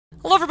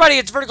Hello everybody,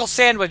 it's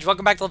VerticalSandwich.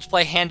 Welcome back to Let's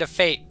Play Hand of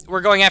Fate. We're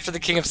going after the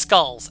King of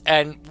Skulls,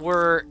 and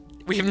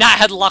we have not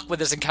had luck with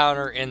this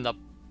encounter in the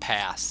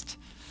past.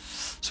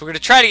 So we're going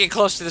to try to get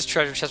close to this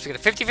treasure chest. We get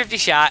a 50-50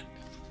 shot.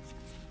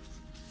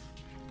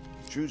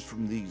 Choose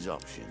from these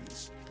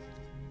options.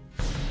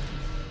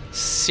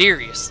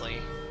 Seriously.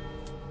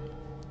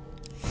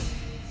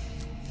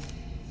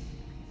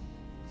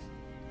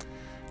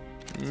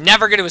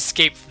 Never going to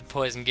escape from the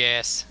poison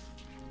gas.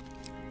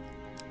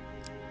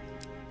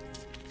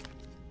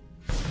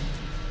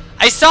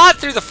 I saw it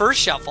through the first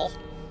shuffle.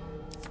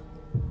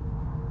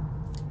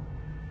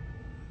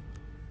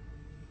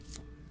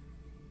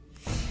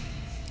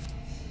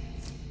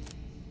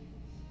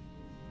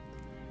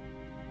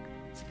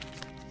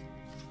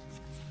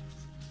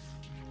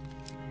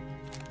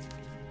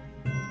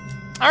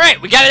 Alright,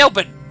 we got it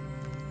open.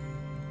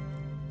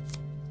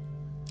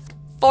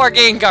 4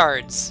 gain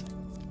guards.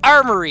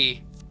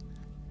 Armory.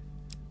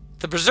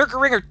 The Berserker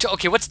Ring or...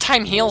 Okay, what's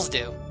time heals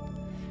do?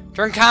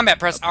 During combat,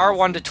 press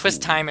R1 to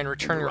twist time and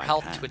return your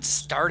health to its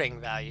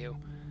starting value.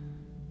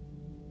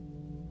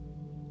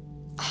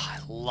 Oh, I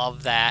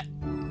love that.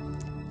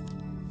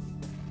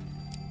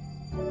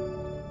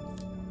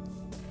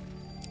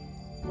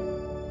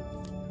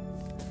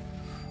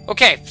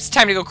 Okay, it's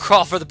time to go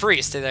crawl for the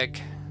priest, I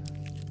think.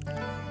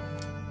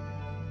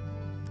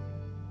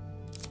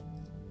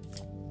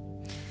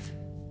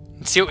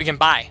 Let's see what we can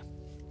buy.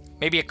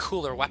 Maybe a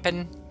cooler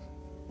weapon?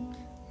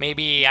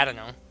 Maybe, I don't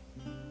know.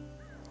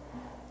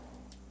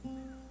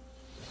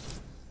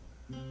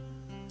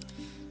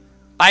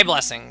 Buy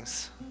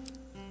blessings.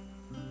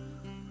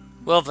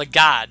 Will of the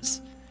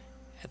gods.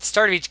 At the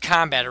start of each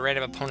combat, a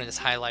random opponent is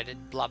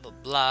highlighted. Blah, blah,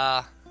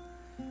 blah.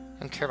 I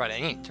don't care about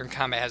any. During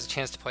combat, has a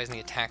chance to poison the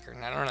attacker.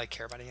 I don't really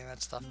care about any of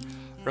that stuff.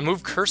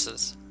 Remove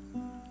curses.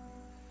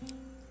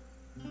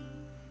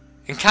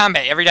 In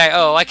combat, every die...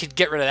 Oh, I could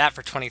get rid of that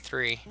for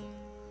 23.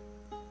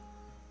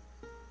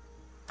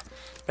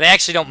 But I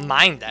actually don't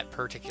mind that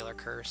particular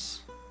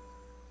curse.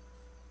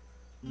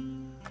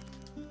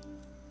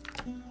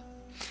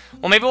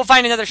 Well, maybe we'll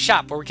find another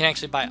shop where we can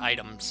actually buy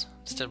items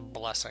instead of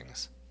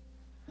blessings.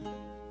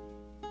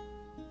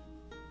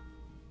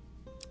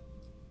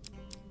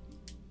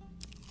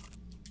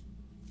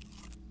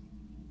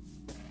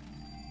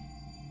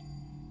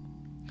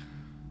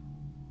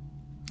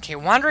 Okay,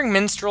 wandering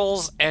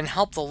minstrels and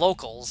help the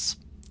locals.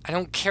 I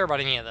don't care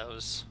about any of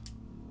those.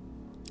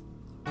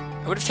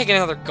 I would have taken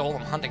another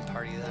golem hunting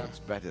party, though. That's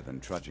better than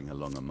trudging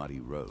along a muddy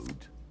road.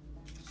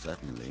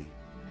 Certainly.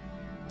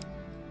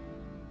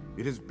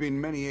 It has been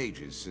many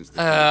ages since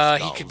the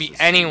he could be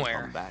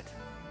anywhere.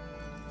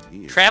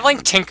 Traveling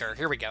Tinker.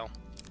 Here we go.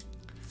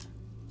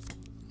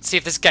 Let's see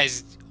if this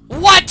guy's...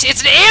 What?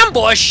 It's an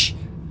ambush!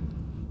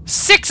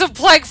 6 of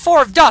Plague,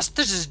 4 of Dust.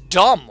 This is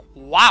dumb.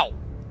 Wow.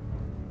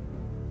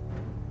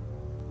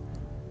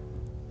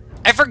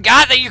 I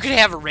forgot that you could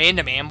have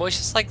random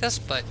ambushes like this,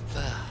 but...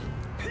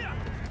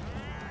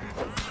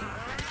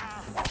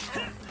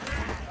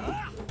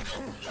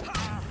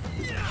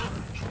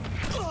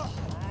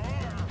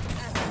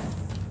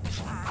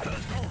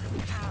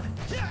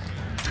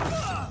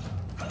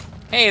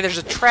 Hey, there's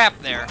a trap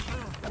there.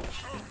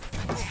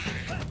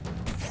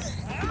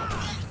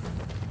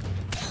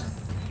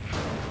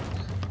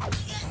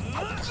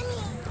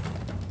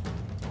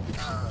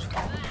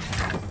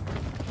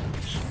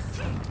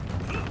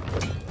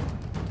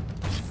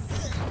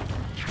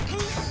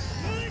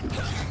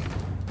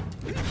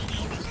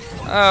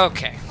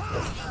 Okay.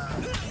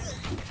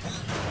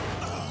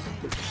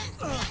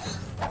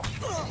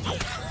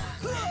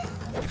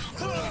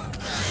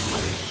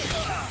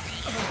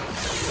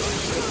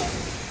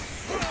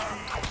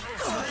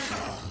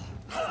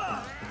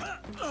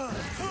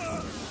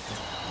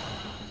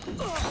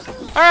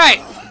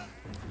 Alright,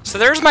 so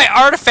there's my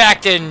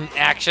artifact in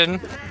action.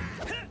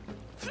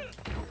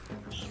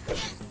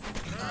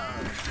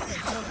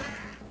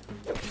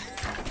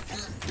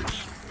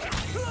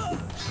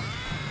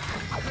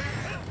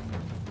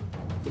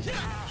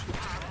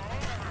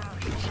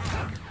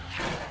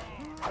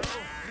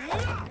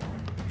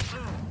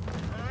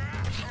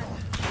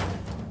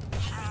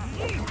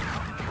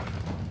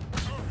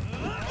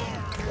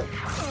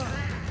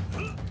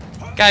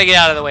 Gotta get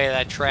out of the way of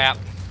that trap.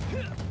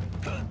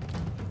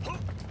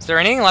 Is there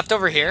anything left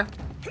over here?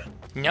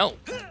 No.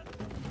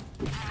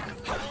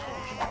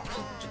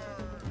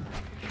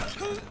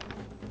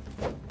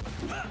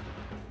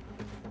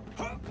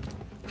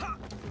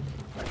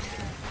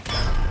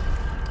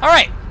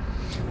 Alright.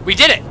 We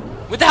did it.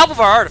 With the help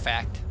of our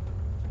artifact.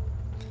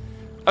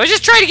 I was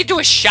just trying to get to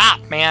a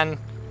shop, man.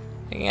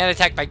 I got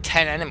attacked by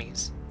 10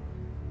 enemies.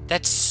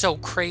 That's so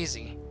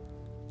crazy.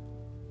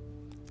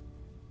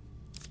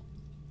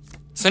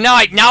 So now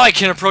I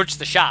can approach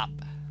the shop.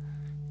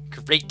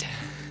 Great.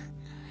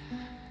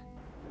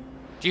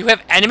 Do you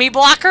have enemy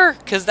blocker?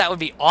 Because that would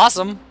be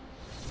awesome.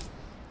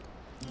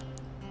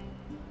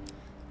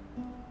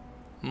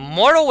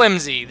 Mortal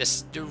Whimsy.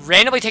 This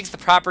randomly takes the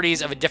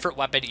properties of a different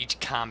weapon each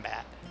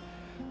combat.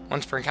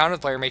 Once per encounter,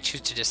 the player may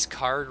choose to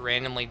discard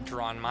randomly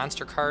drawn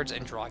monster cards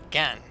and draw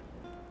again.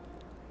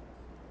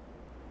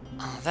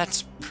 Oh,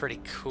 that's pretty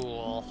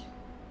cool.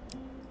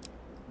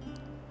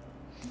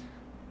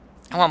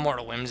 I want more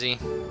to Whimsy.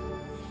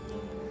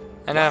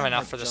 I don't have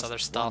enough for this other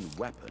stuff. One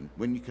weapon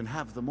when you can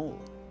have them all.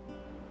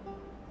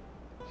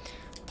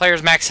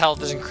 Players' max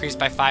health is increased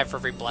by 5 for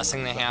every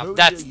blessing they have.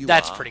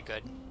 That's pretty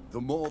good.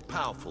 The more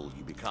powerful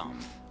you become.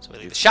 So we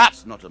leave If the shop.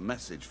 that's not a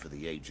message for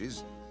the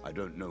ages, I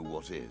don't know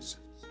what is.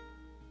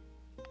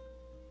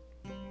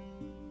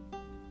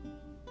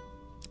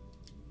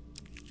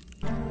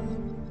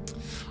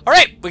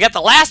 Alright, we got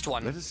the last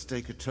one. Let us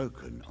stake a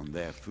token on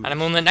their food. On a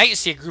moonlit night, you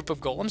see a group of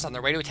golems on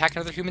their way to attack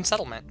another human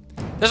settlement.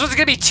 This one's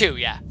gonna be 2,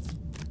 yeah.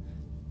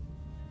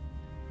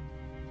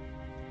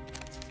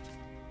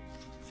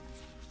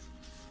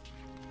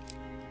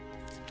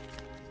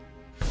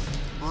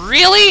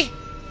 Really?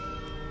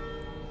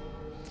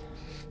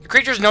 The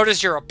creatures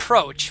notice your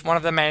approach. One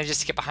of them manages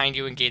to get behind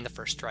you and gain the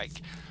first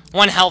strike.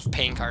 1 health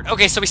pain card.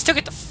 Okay, so we still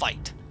get to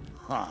fight.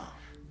 Huh.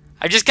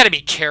 I just gotta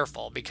be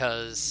careful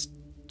because...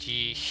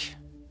 Gee.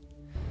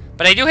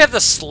 But I do have the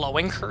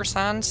slowing curse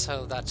on,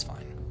 so that's fine.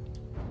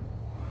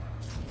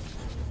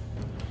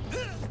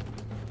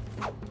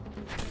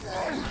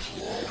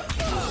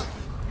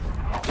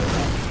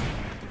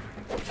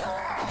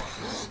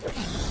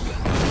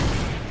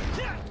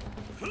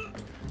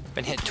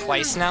 Been hit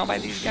twice now by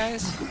these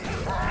guys.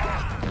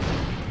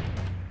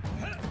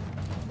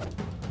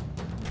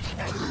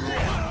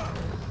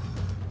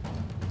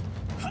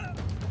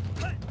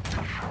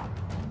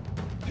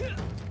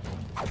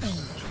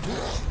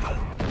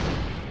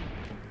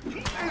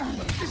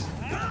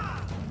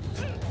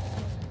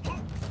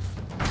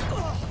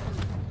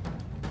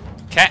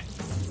 Okay.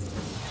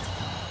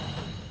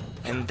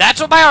 And that's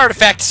what my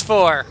artifact is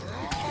for.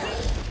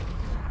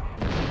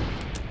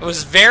 I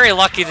was very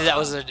lucky that that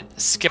was a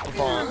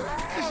skippable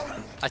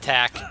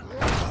attack.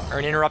 Or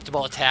an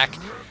interruptible attack.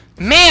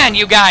 Man,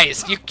 you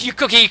guys! You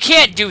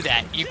can't do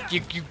that. You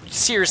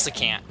seriously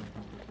can't.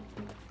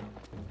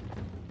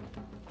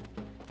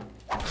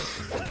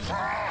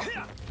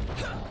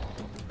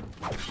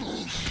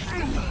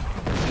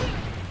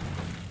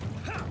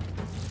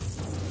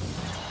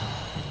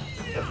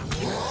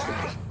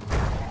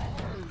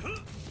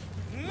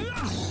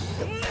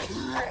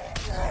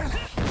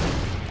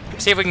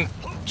 See if we can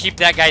keep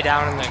that guy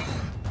down in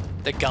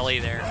the gully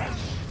there.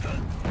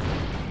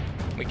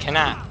 We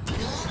cannot.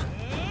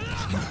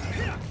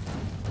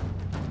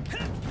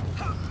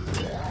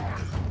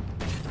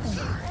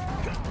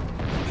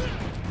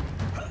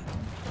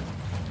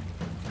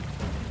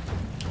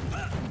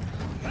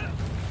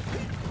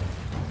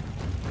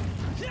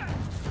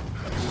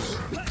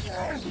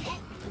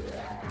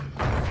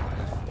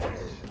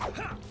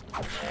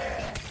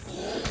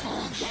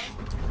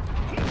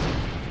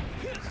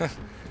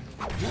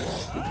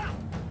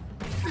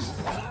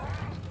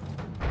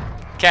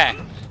 Okay.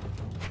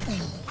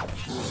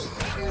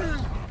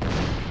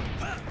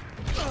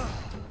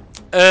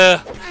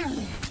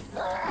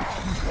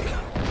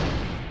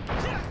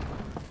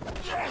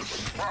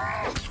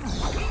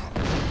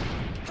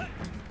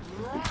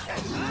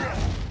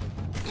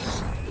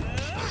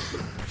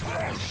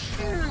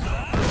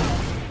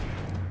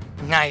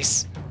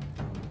 Nice.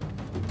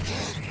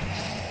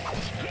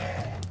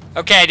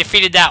 Okay, I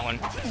defeated that one.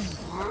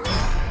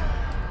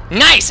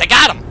 Nice, I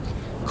got him.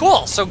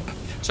 Cool. So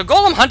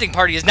Golem Hunting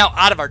Party is now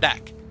out of our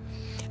deck.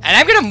 And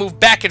I'm going to move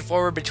back and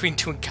forward between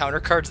 2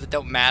 encounter cards that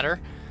don't matter.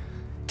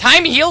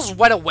 Time Heals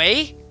went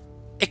away.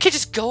 It could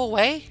just go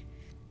away.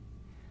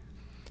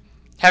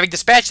 Having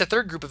dispatched the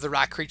 3rd group of the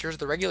rock creatures,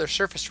 the regular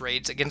surface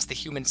raids against the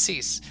humans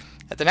cease.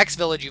 At the next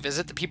village you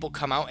visit, the people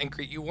come out and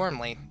greet you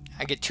warmly.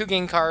 I get 2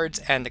 game cards,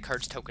 and the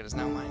card's token is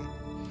now mine.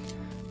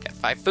 Got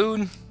 5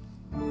 food.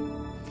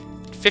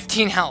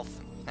 15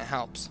 health. That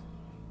helps.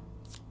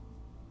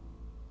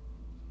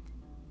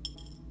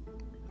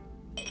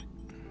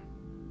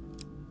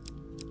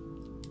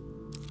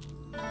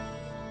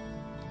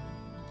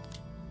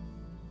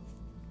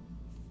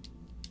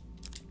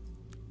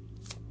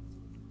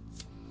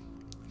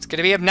 It's going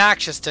to be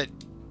obnoxious to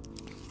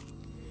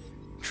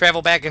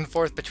travel back and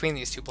forth between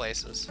these 2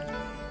 places.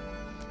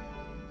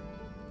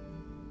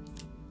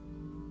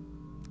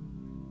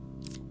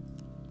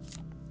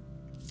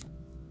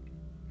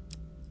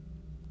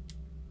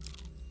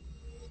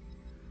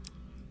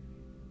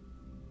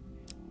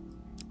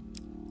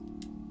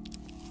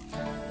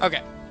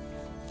 Okay.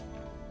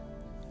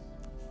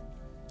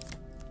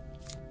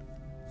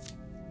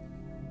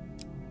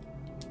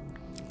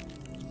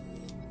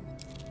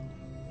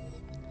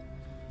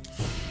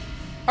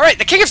 Alright,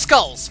 the King of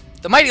Skulls!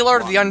 The mighty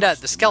lord of the undead,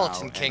 the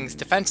Skeleton King's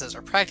defenses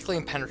are practically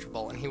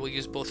impenetrable, and he will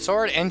use both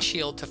sword and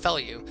shield to fell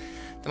you.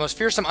 The most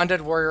fearsome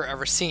undead warrior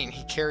ever seen,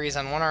 he carries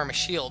on one arm a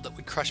shield that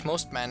would crush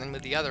most men, and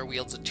with the other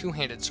wields a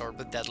 2-handed sword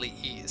with deadly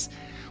ease.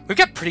 We've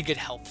got pretty good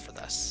health for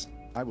this.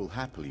 I will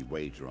happily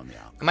wager on the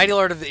outcome. The mighty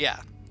lord of the... yeah.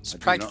 It's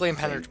practically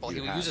impenetrable. He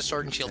will use a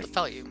sword and shield to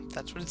fell you.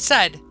 That's what it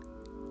said.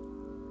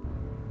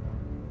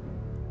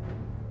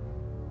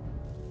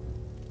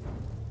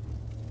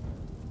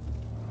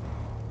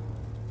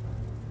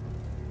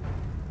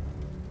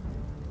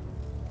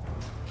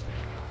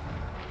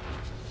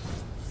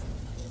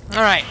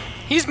 Alright.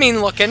 He's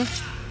mean looking.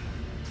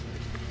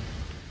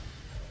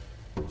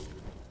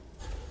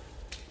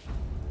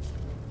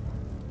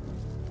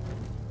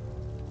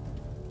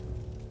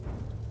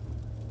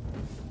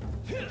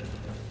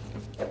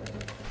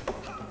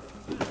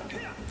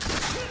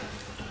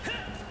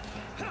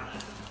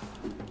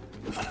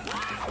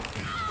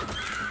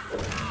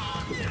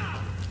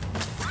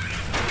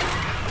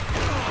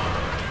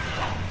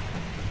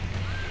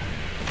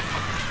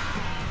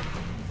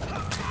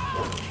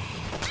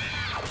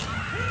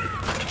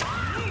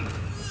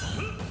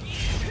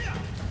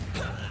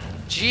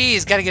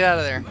 Jeez, gotta get out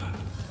of there.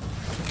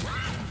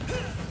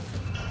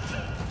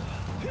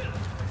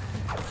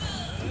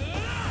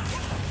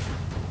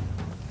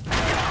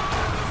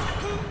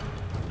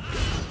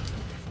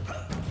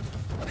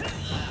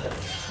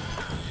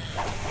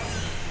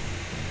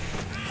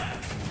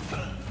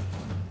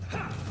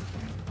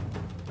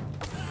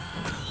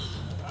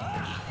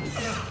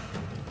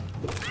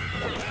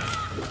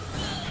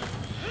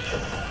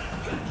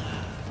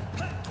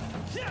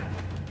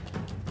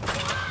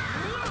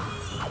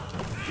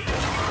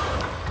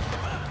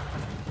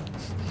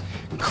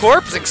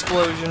 Corpse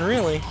explosion,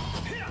 really.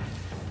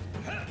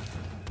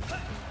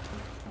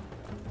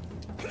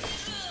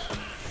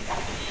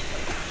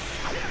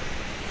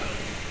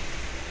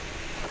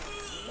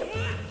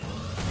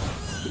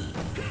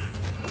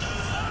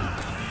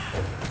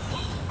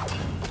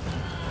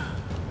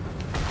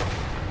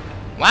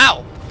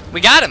 Wow,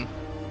 we got him.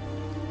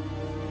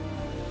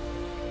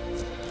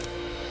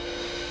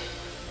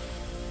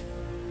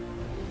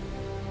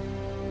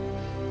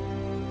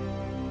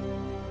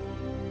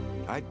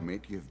 I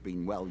admit you've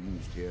been well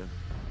used here.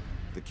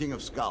 The King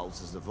of Skulls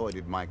has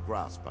avoided my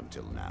grasp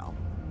until now.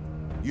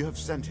 You have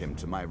sent him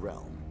to my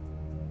realm.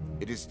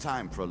 It is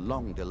time for a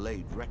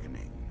long-delayed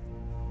reckoning.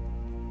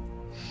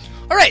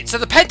 Alright, so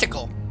the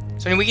Pentacle.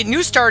 So we get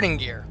new starting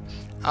gear.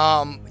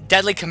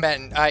 Deadly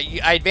Combatant.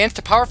 I advance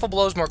to powerful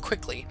blows more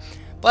quickly.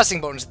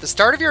 Blessing bonus. At the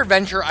start of your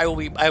adventure, I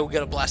will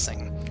get a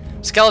blessing.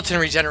 Skeleton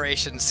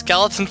regeneration.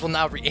 Skeletons will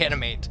now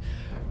reanimate.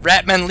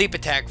 Ratmen leap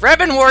attack.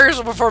 Ratmen warriors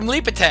will perform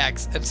leap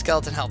attacks. And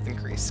skeleton health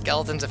increase.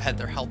 Skeletons have had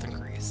their health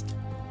increased.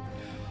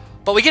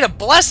 But we get a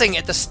blessing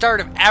at the start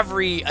of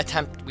every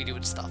attempt we do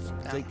with stuff.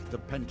 Now. Take the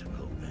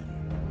Pentacle,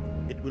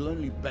 then. It will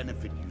only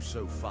benefit you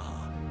so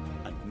far,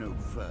 and no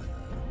further.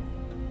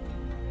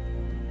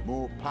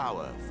 More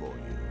power for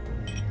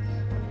you.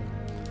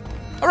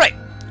 Alright.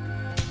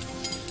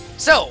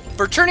 So,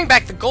 for turning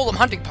back the golem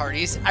hunting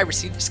parties, I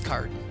received this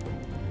card.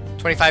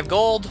 25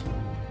 gold.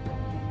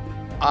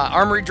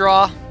 Armory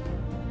draw.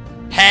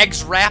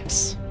 Hag's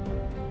Wraps.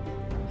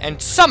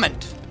 And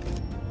Summoned.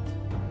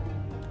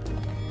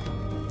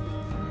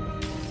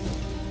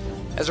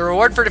 As a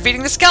reward for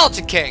defeating the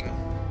Skeleton King.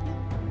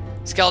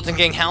 Skeleton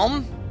King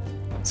Helm.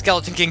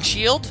 Skeleton King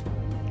Shield.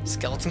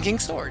 Skeleton King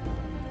Sword.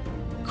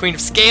 Queen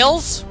of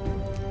Scales.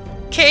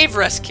 Cave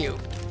Rescue.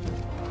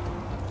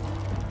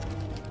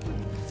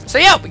 So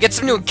yeah, we get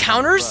some new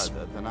encounters.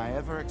 Further than I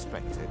ever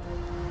expected.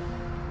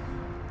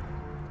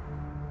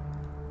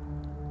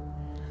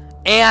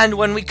 And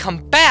when we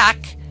come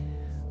back,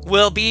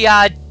 we'll be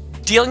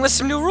dealing with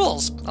some new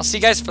rules. I'll see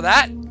you guys for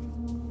that.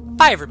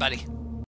 Bye, everybody.